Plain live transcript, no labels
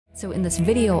So in this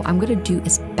video, I'm going to do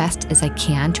as best as I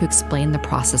can to explain the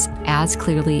process as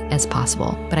clearly as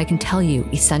possible. But I can tell you,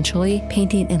 essentially,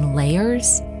 painting in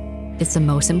layers is the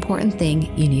most important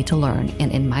thing you need to learn.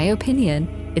 And in my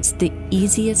opinion, it's the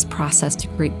easiest process to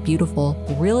create beautiful,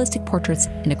 realistic portraits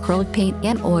in acrylic paint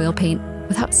and oil paint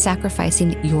without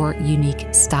sacrificing your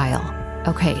unique style.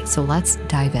 Okay, so let's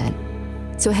dive in.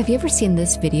 So have you ever seen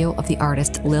this video of the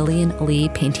artist Lillian Lee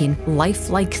painting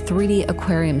lifelike 3D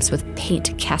aquariums with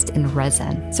paint cast in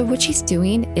resin? So what she's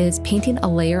doing is painting a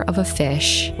layer of a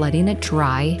fish, letting it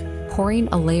dry, pouring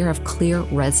a layer of clear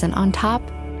resin on top,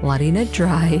 letting it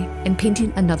dry, and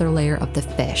painting another layer of the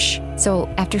fish. So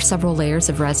after several layers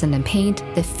of resin and paint,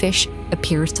 the fish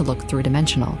appears to look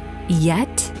three-dimensional.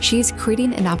 Yet, she's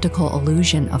creating an optical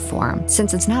illusion of form,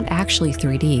 since it's not actually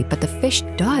 3D, but the fish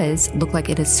does look like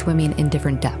it is swimming in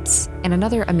different depths. And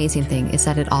another amazing thing is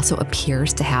that it also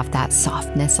appears to have that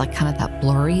softness, like kind of that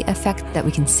blurry effect that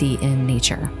we can see in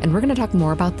nature. And we're going to talk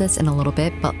more about this in a little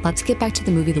bit, but let's get back to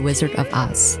the movie The Wizard of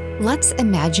Oz. Let's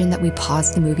imagine that we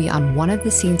pause the movie on one of the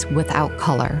scenes without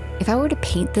color. If I were to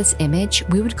paint this image,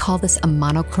 we would call this a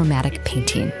monochromatic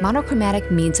painting. Monochromatic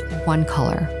means one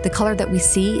color. The color that we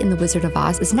see in The Wizard of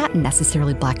Oz is not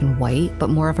necessarily black and white,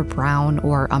 but more of a brown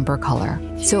or umber color.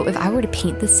 So if I were to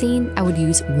paint the scene, I would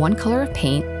use one color of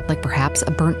paint, like perhaps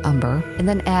a burnt umber, and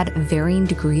then add varying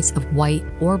degrees of white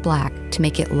or black to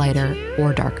make it lighter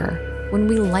or darker. When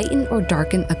we lighten or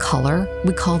darken a color,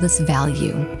 we call this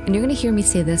value. And you're going to hear me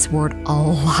say this word a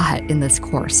lot in this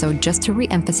course. So just to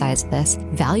re-emphasize this,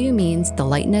 value means the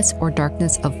lightness or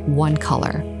darkness of one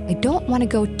color. I don't want to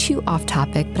go too off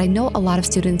topic, but I know a lot of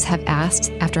students have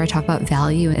asked after I talk about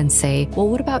value and say, well,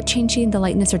 what about changing the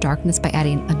lightness or darkness by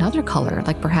adding another color,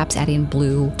 like perhaps adding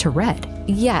blue to red?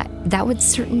 Yeah, that would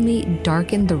certainly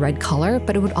darken the red color,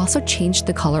 but it would also change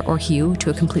the color or hue to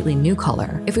a completely new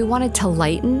color. If we wanted to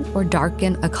lighten or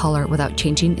darken a color without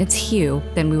changing its hue,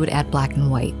 then we would add black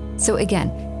and white. So again,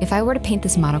 if I were to paint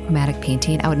this monochromatic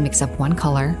painting, I would mix up one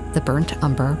color, the burnt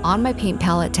umber, on my paint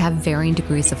palette to have varying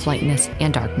degrees of lightness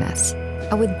and darkness.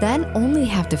 I would then only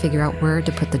have to figure out where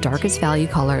to put the darkest value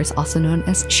colors, also known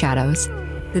as shadows,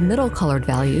 the middle colored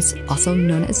values, also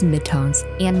known as midtones,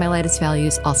 and my lightest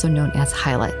values, also known as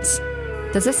highlights.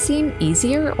 Does this seem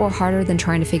easier or harder than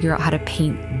trying to figure out how to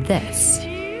paint this?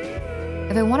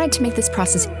 If I wanted to make this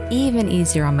process even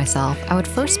easier on myself, I would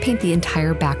first paint the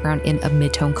entire background in a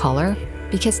midtone color,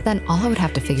 because then all I would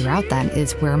have to figure out then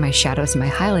is where my shadows and my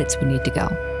highlights would need to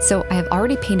go. So I have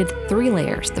already painted 3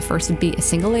 layers. The first would be a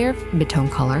single layer of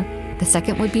midtone color, the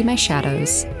second would be my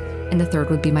shadows, and the third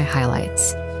would be my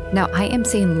highlights. Now I am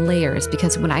saying layers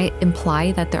because when I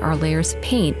imply that there are layers of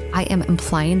paint, I am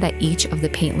implying that each of the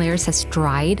paint layers has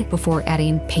dried before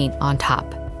adding paint on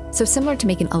top. So similar to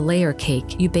making a layer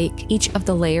cake, you bake each of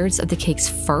the layers of the cakes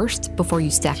first before you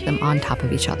stack them on top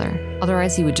of each other.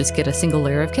 Otherwise, you would just get a single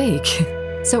layer of cake.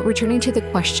 So returning to the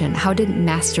question, how did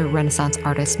master Renaissance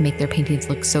artists make their paintings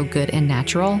look so good and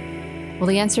natural? Well,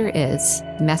 the answer is,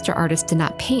 master artists did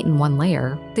not paint in one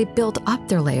layer, they built up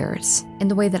their layers.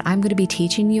 And the way that I'm going to be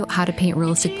teaching you how to paint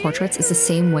realistic portraits is the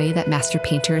same way that master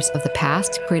painters of the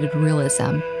past created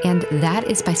realism, and that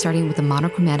is by starting with a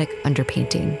monochromatic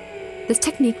underpainting. This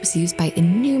technique was used by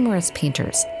numerous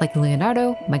painters like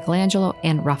Leonardo, Michelangelo,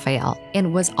 and Raphael,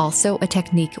 and was also a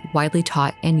technique widely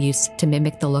taught and used to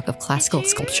mimic the look of classical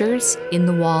sculptures in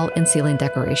the wall and ceiling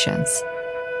decorations.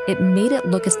 It made it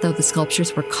look as though the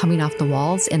sculptures were coming off the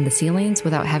walls and the ceilings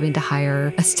without having to hire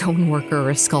a stoneworker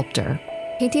or a sculptor.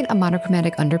 Painting a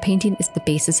monochromatic underpainting is the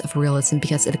basis of realism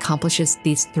because it accomplishes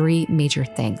these 3 major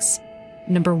things.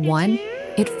 Number 1,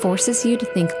 it forces you to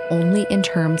think only in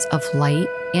terms of light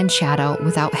and shadow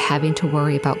without having to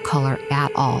worry about color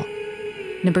at all.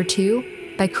 Number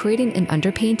 2, by creating an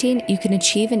underpainting, you can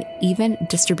achieve an even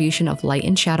distribution of light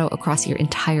and shadow across your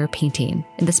entire painting.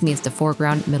 And this means the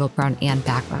foreground, middle ground, and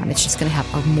background. It's just going to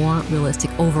have a more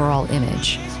realistic overall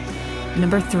image.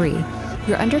 Number 3,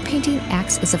 your underpainting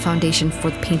acts as a foundation for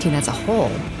the painting as a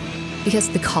whole, because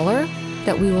the color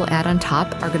that we will add on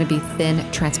top are going to be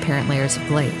thin, transparent layers of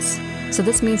glaze. So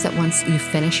this means that once you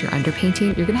finish your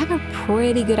underpainting, you're going to have a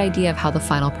pretty good idea of how the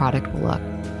final product will look.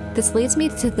 This leads me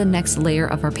to the next layer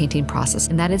of our painting process,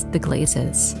 and that is the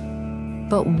glazes.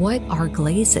 But what are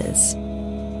glazes?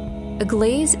 A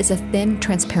glaze is a thin,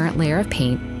 transparent layer of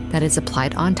paint that is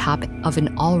applied on top of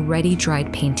an already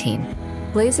dried painting.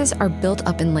 Glazes are built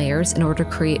up in layers in order to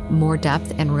create more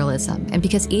depth and realism, and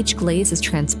because each glaze is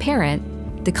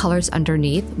transparent, the colors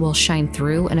underneath will shine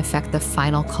through and affect the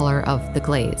final color of the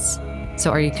glaze. So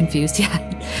are you confused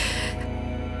yet?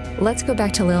 Let's go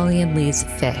back to Lillian Lee's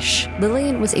fish.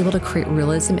 Lillian was able to create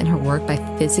realism in her work by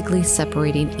physically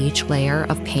separating each layer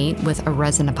of paint with a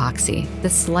resin epoxy. The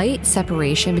slight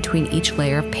separation between each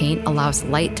layer of paint allows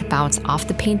light to bounce off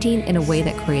the painting in a way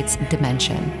that creates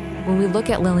dimension. When we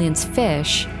look at Lillian's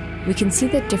fish, we can see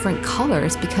the different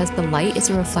colors because the light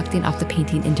is reflecting off the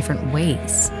painting in different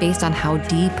ways, based on how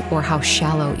deep or how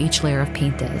shallow each layer of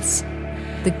paint is.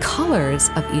 The colors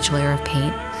of each layer of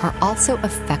paint are also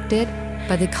affected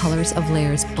by the colors of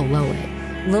layers below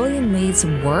it. Lillian Lee's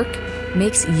work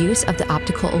makes use of the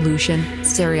optical illusion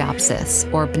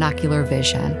stereopsis, or binocular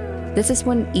vision. This is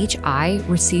when each eye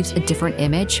receives a different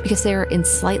image because they are in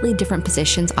slightly different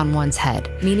positions on one's head,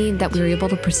 meaning that we are able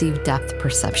to perceive depth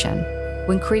perception.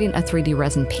 When creating a 3D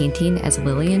resin painting, as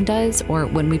Lillian does, or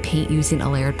when we paint using a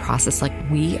layered process like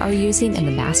we are using and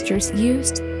the masters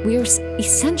used, we are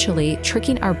essentially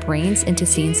tricking our brains into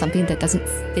seeing something that doesn't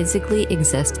physically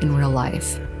exist in real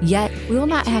life. Yet, we will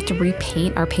not have to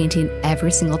repaint our painting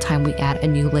every single time we add a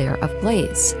new layer of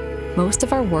glaze. Most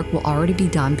of our work will already be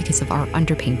done because of our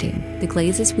underpainting. The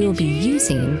glazes we will be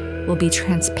using will be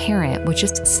transparent with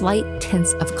just slight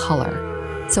tints of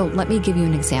color. So let me give you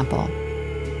an example.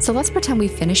 So let's pretend we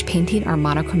finished painting our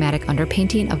monochromatic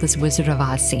underpainting of this Wizard of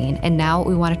Oz scene, and now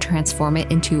we want to transform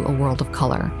it into a world of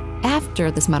color. After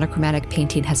this monochromatic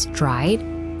painting has dried,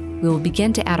 we will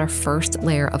begin to add our first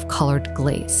layer of colored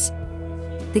glaze.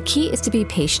 The key is to be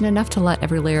patient enough to let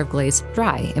every layer of glaze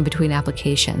dry in between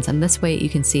applications, and this way you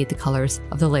can see the colors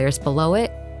of the layers below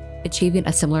it, achieving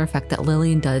a similar effect that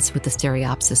Lillian does with the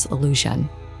stereopsis illusion.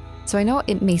 So I know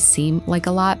it may seem like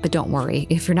a lot, but don't worry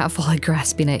if you're not fully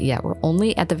grasping it yet. We're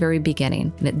only at the very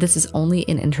beginning, and this is only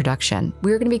an introduction.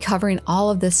 We're going to be covering all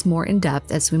of this more in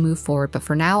depth as we move forward, but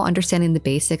for now, understanding the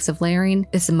basics of layering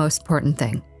is the most important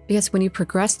thing. Because when you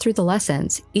progress through the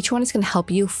lessons, each one is going to help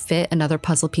you fit another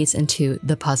puzzle piece into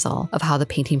the puzzle of how the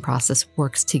painting process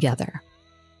works together.